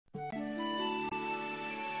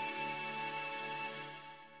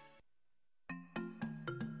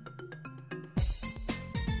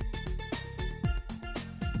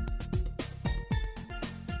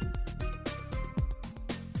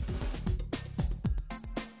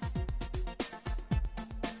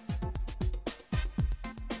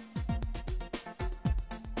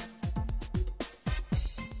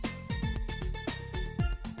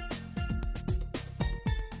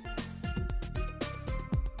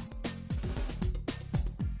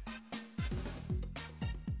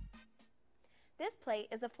plate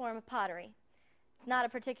is a form of pottery. It's not a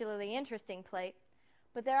particularly interesting plate,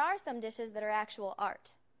 but there are some dishes that are actual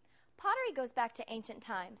art. Pottery goes back to ancient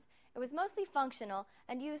times. It was mostly functional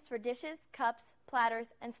and used for dishes, cups, platters,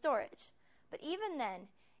 and storage. But even then,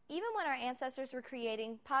 even when our ancestors were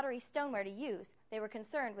creating pottery stoneware to use, they were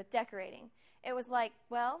concerned with decorating. It was like,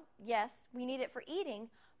 well, yes, we need it for eating,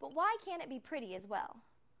 but why can't it be pretty as well?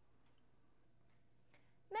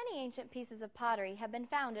 Many ancient pieces of pottery have been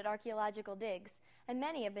found at archaeological digs, and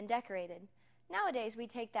many have been decorated. Nowadays, we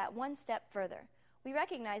take that one step further. We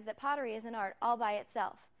recognize that pottery is an art all by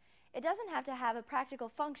itself. It doesn't have to have a practical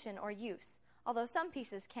function or use, although some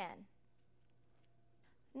pieces can.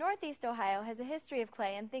 Northeast Ohio has a history of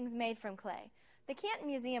clay and things made from clay. The Canton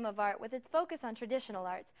Museum of Art, with its focus on traditional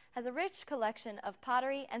arts, has a rich collection of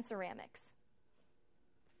pottery and ceramics.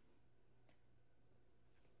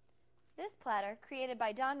 This platter, created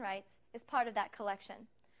by Don Reitz, is part of that collection.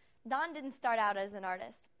 Don didn't start out as an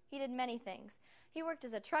artist. He did many things. He worked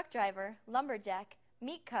as a truck driver, lumberjack,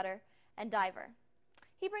 meat cutter, and diver.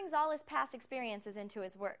 He brings all his past experiences into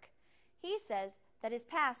his work. He says that his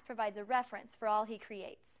past provides a reference for all he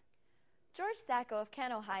creates. George Sacco of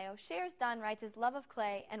Kent, Ohio, shares Don Reitz's love of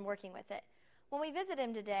clay and working with it. When we visit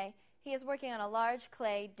him today, he is working on a large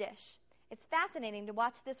clay dish. It's fascinating to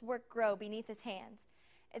watch this work grow beneath his hands.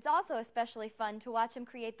 It's also especially fun to watch him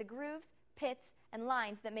create the grooves, pits, and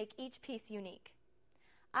lines that make each piece unique.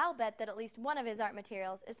 I'll bet that at least one of his art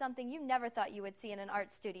materials is something you never thought you would see in an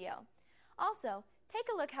art studio. Also, take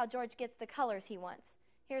a look how George gets the colors he wants.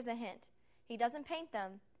 Here's a hint. He doesn't paint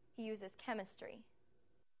them, he uses chemistry.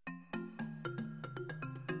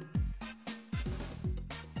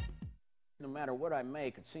 No matter what I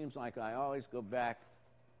make, it seems like I always go back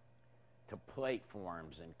to plate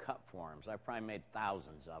forms and cup forms. I probably made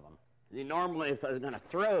thousands of them. Normally, if I was going to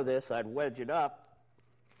throw this, I'd wedge it up.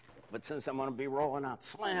 But since I'm going to be rolling out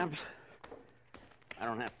slabs, I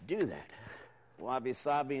don't have to do that.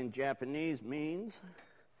 Wabi-sabi in Japanese means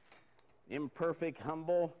imperfect,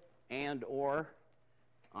 humble, and or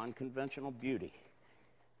unconventional beauty.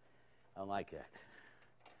 I like that.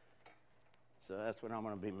 So that's what I'm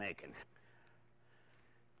going to be making.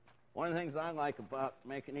 One of the things I like about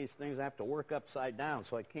making these things, I have to work upside down,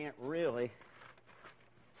 so I can't really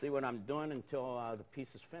see what I'm doing until the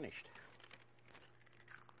piece is finished.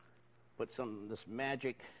 Put some of this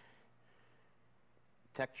magic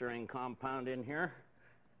texturing compound in here.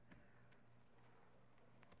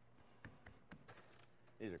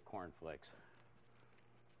 These are cornflakes.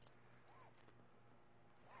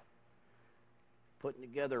 Putting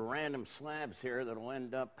together random slabs here that'll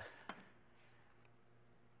end up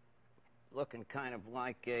looking kind of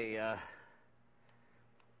like a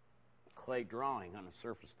clay drawing on the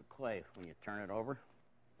surface of the clay when you turn it over.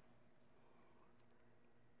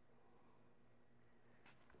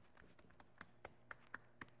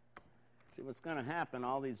 See, what's going to happen,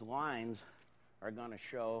 all these lines are going to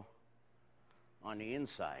show on the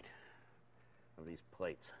inside of these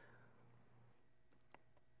plates.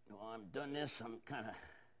 While I'm doing this, I'm kind of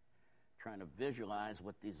trying to visualize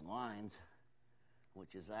what these lines,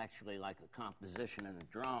 which is actually like the composition in the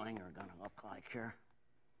drawing, are going to look like here.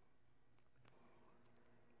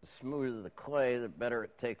 The smoother the clay, the better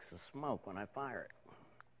it takes the smoke when I fire it.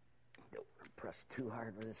 Don't press too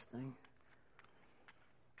hard with this thing,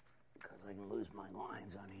 because I can lose my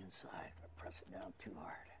lines on the inside if I press it down too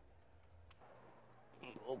hard.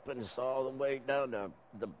 Open this all the way down to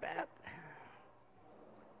the bat.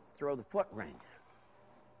 Throw the foot ring.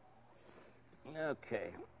 Okay.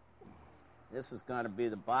 This is going to be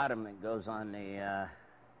the bottom that goes on the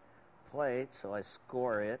plate, so I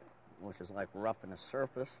score it, which is like roughing the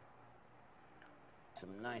surface. Some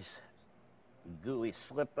nice gooey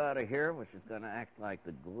slip out of here, which is going to act like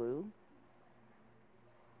the glue.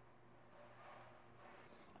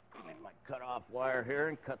 I might cut off wire here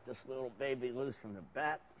and cut this little baby loose from the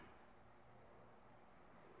bat.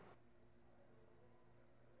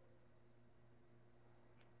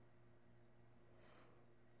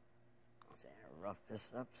 So I rough this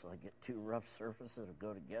up so I get two rough surfaces that'll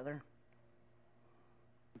go together.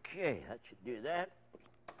 Okay, that should do that.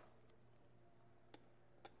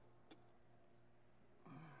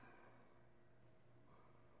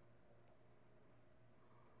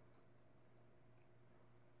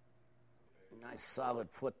 Nice solid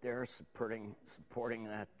foot there, supporting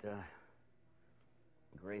that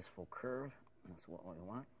graceful curve. That's what we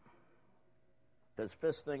want. Because if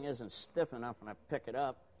this thing isn't stiff enough when I pick it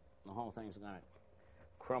up, the whole thing's going to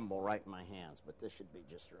crumble right in my hands. But this should be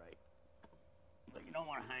just right. But you don't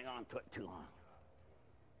want to hang on to it too long.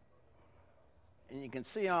 And you can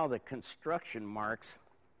see all the construction marks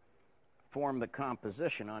form the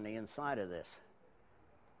composition on the inside of this.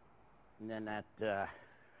 And then that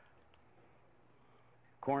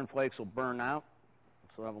cornflakes will burn out.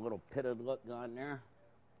 So I have a little pitted look going there.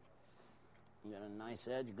 You got a nice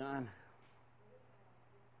edge gone.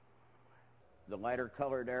 The lighter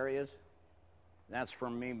colored areas, that's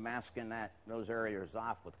from me masking those areas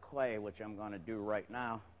off with clay, which I'm going to do right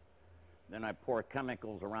now. Then I pour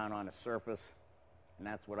chemicals around on the surface, and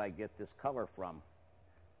that's what I get this color from.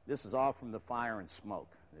 This is all from the fire and smoke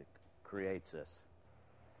that creates this.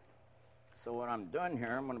 So what I'm doing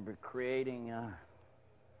here, I'm going to be creating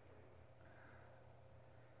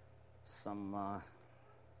some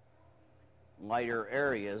lighter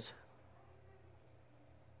areas.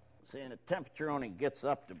 See, and the temperature only gets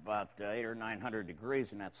up to about 800 or 900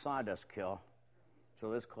 degrees in that sawdust kiln,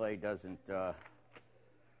 so this clay doesn't,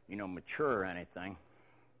 mature or anything.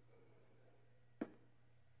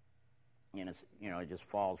 And it's, it just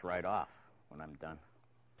falls right off when I'm done.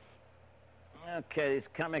 Okay, these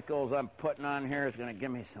chemicals I'm putting on here is going to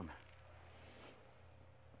give me some,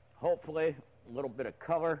 hopefully, a little bit of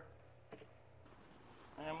color.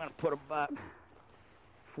 And I'm going to put about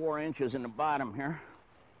 4 inches in the bottom here.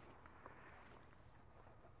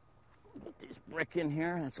 Put this brick in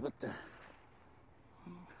here. That's what the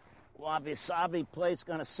wabi-sabi plate's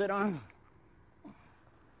going to sit on.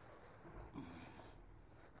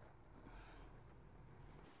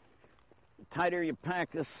 The tighter you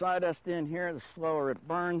pack this sawdust in here, the slower it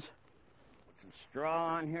burns. Put some straw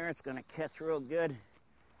on here. It's going to catch real good.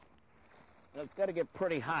 It's got to get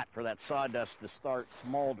pretty hot for that sawdust to start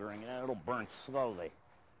smoldering, and it'll burn slowly.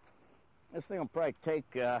 This thing will probably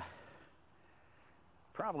take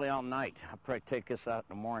probably all night. I'll probably take this out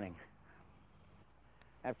in the morning.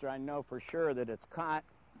 After I know for sure that it's caught,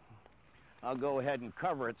 I'll go ahead and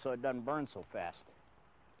cover it so it doesn't burn so fast.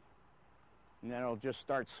 And then it'll just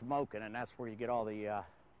start smoking, and that's where you get all the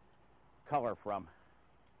color from.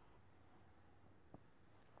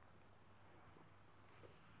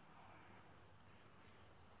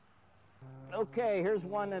 Okay, here's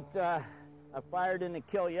one that I fired in the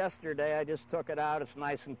kiln yesterday. I just took it out. It's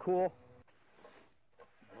nice and cool.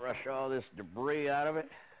 Brush all this debris out of it.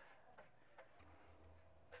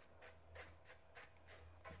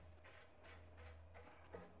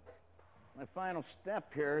 My final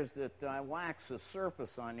step here is that I wax the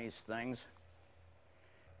surface on these things,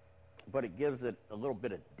 but it gives it a little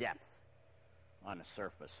bit of depth on the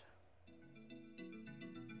surface.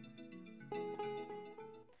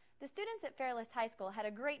 The students at Fairless High School had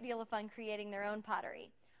a great deal of fun creating their own pottery.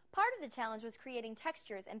 Part of the challenge was creating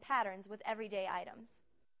textures and patterns with everyday items.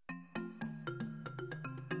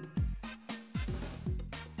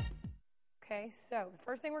 Okay, so the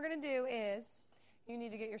first thing we're going to do is you need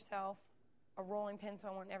to get yourself a rolling pin. So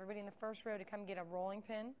I want everybody in the first row to come get a rolling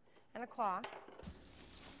pin and a cloth.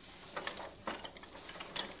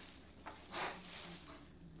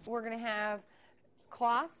 We're going to have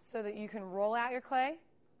cloths so that you can roll out your clay.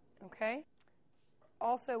 Okay.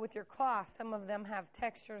 Also with your cloth, some of them have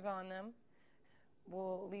textures on them.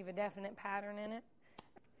 We'll leave a definite pattern in it.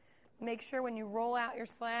 Make sure when you roll out your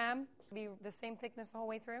slab, be the same thickness the whole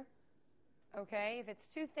way through. Okay. If it's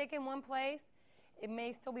too thick in one place, it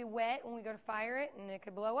may still be wet when we go to fire it, and it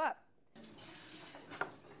could blow up.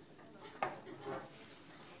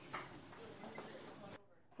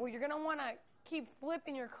 Well, you're going to want to keep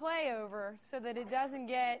flipping your clay over so that it doesn't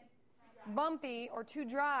get bumpy or too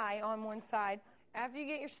dry on one side. After you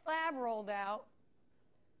get your slab rolled out,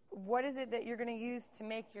 what is it that you're going to use to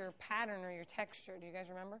make your pattern or your texture? Do you guys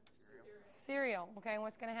remember? Cereal. Okay, and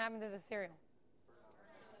what's going to happen to the cereal?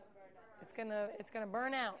 It's going to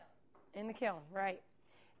burn out in the kiln, right?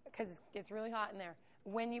 Because it gets really hot in there.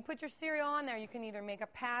 When you put your cereal on there, you can either make a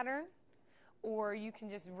pattern or you can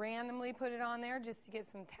just randomly put it on there just to get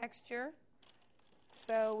some texture.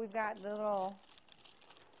 So we've got the little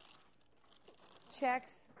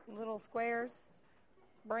checks, little squares,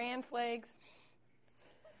 bran flakes.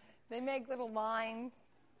 They make little lines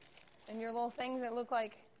and your little things that look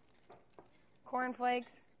like corn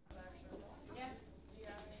flakes.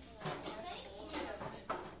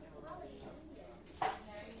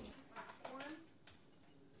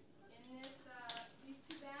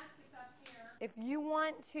 If you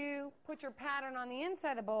want to put your pattern on the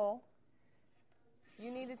inside of the bowl,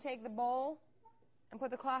 you need to take the bowl and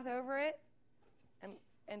put the cloth over it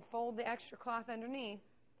and fold the extra cloth underneath,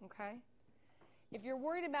 okay? If you're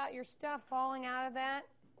worried about your stuff falling out of that,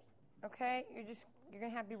 okay, you're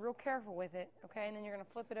going to have to be real careful with it, okay? And then you're going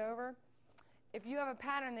to flip it over. If you have a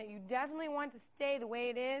pattern that you definitely want to stay the way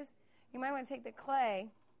it is, you might want to take the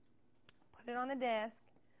clay, put it on the desk,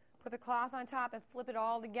 put the cloth on top, and flip it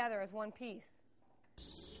all together as one piece.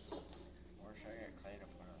 Where should I get clay to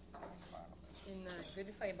put on the bottom? In the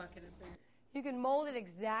good clay bucket up there. You can mold it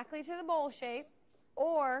exactly to the bowl shape,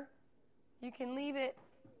 or you can leave it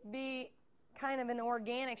be kind of an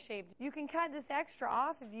organic shape. You can cut this extra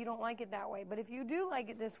off if you don't like it that way, but if you do like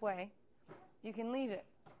it this way, you can leave it.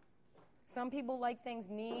 Some people like things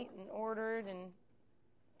neat and ordered and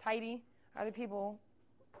tidy. Other people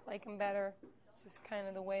like them better, just kind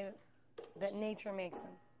of the way that nature makes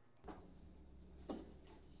them.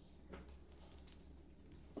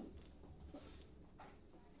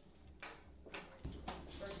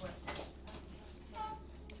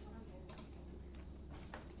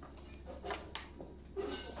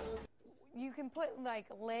 You can put like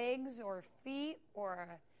legs or feet or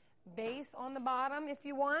a base on the bottom if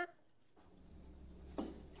you want.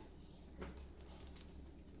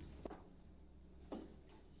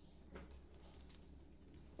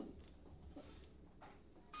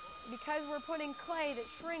 Because we're putting clay that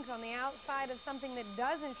shrinks on the outside of something that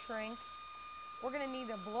doesn't shrink, we're going to need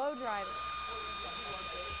to blow dry it.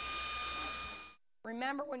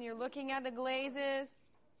 Remember, when you're looking at the glazes,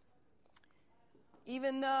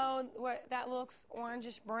 even though that looks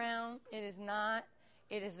orangish brown, it is not.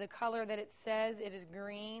 It is the color that it says. It is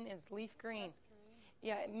green. It's leaf green.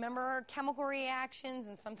 Yeah, remember chemical reactions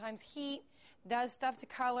and sometimes heat does stuff to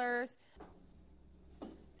colors.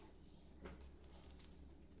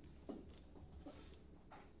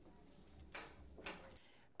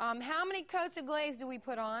 How many coats of glaze do we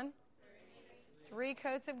put on? 3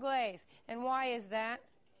 coats of glaze. And why is that?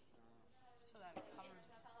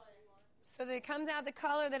 So that it comes out the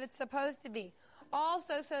color that it's supposed to be.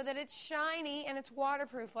 Also so that it's shiny and it's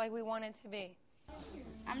waterproof like we want it to be.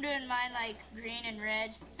 I'm doing mine like green and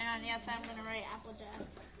red, and on the outside I'm going to write Applejack.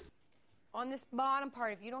 On this bottom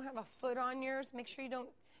part, if you don't have a foot on yours, make sure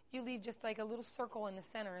you leave just like a little circle in the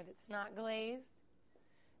center that's not glazed,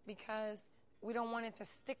 because we don't want it to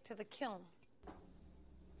stick to the kiln.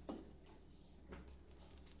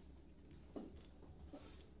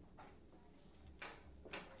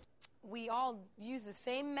 We all use the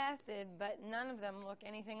same method, but none of them look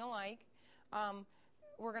anything alike.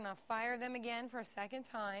 We're going to fire them again for a second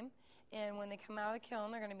time, and when they come out of the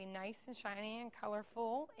kiln, they're going to be nice and shiny and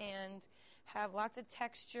colorful and have lots of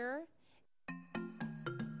texture.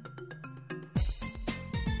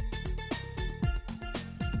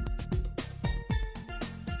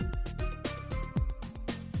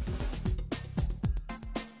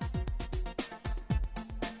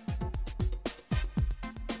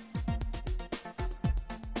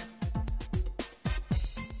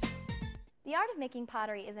 The art of making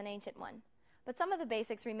pottery is an ancient one, but some of the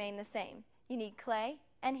basics remain the same. You need clay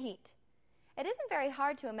and heat. It isn't very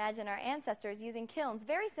hard to imagine our ancestors using kilns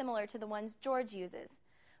very similar to the ones George uses,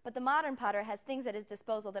 but the modern potter has things at his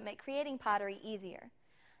disposal that make creating pottery easier.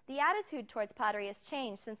 The attitude towards pottery has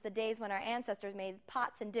changed since the days when our ancestors made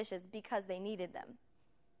pots and dishes because they needed them.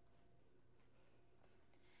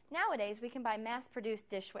 Nowadays, we can buy mass-produced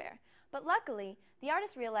dishware, but luckily, the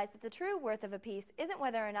artist realized that the true worth of a piece isn't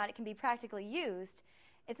whether or not it can be practically used,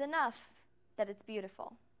 it's enough that it's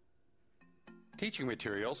beautiful. Teaching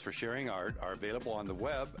materials for sharing art are available on the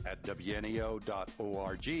web at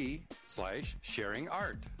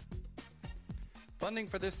wneo.org/sharingart. Funding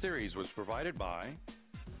for this series was provided by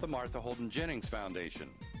the Martha Holden Jennings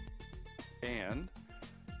Foundation and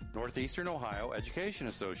Northeastern Ohio Education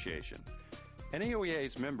Association.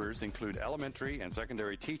 NEOEA's members include elementary and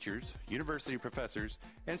secondary teachers, university professors,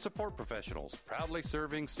 and support professionals proudly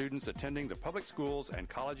serving students attending the public schools and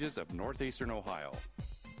colleges of Northeastern Ohio.